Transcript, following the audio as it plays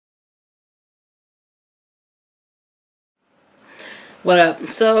What up?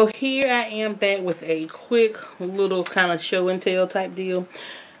 So here I am back with a quick little kind of show and tell type deal.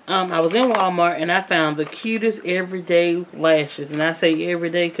 I was in Walmart and I found the cutest everyday lashes. And I say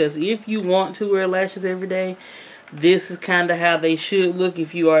everyday because if you want to wear lashes every day, this is kind of how they should look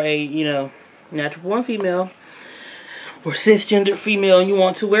if you are a, natural born female or cisgender female and you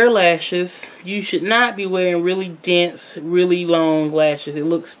want to wear lashes. You should not be wearing really dense, really long lashes. It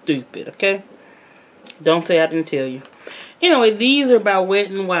looks stupid, okay? Don't say I didn't tell you. Anyway, these are by Wet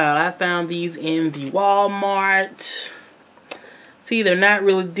n Wild. I found these in the Walmart. See, they're not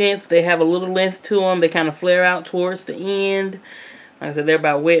really dense. They have a little length to them. They kind of flare out towards the end. Like I said, they're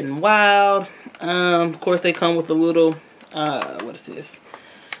by Wet n Wild. Of course, they come with a little, what is this?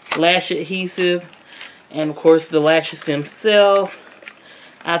 Lash adhesive. And, of course, the lashes themselves.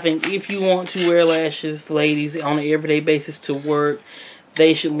 I think if you want to wear lashes, ladies, on an everyday basis to work,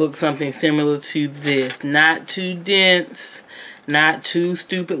 they should look something similar to this. Not too dense, not too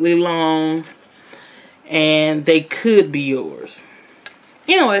stupidly long, and they could be yours.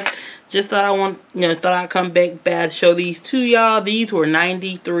 Anyway, just thought I'd come back to show these to y'all. These were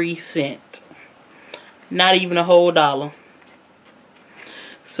 93 cents. Not even a whole dollar.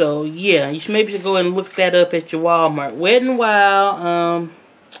 So yeah, you should maybe go and look that up at your Walmart. Wet n Wild.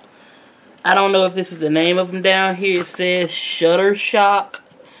 I don't know if this is the name of them down here. It says Shuttershock.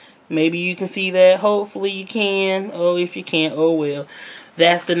 Maybe you can see that. Hopefully you can. Oh, if you can't, oh well.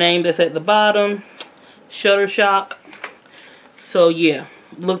 That's the name that's at the bottom. Shuttershock. So yeah,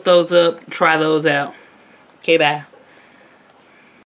 look those up. Try those out. Okay, bye.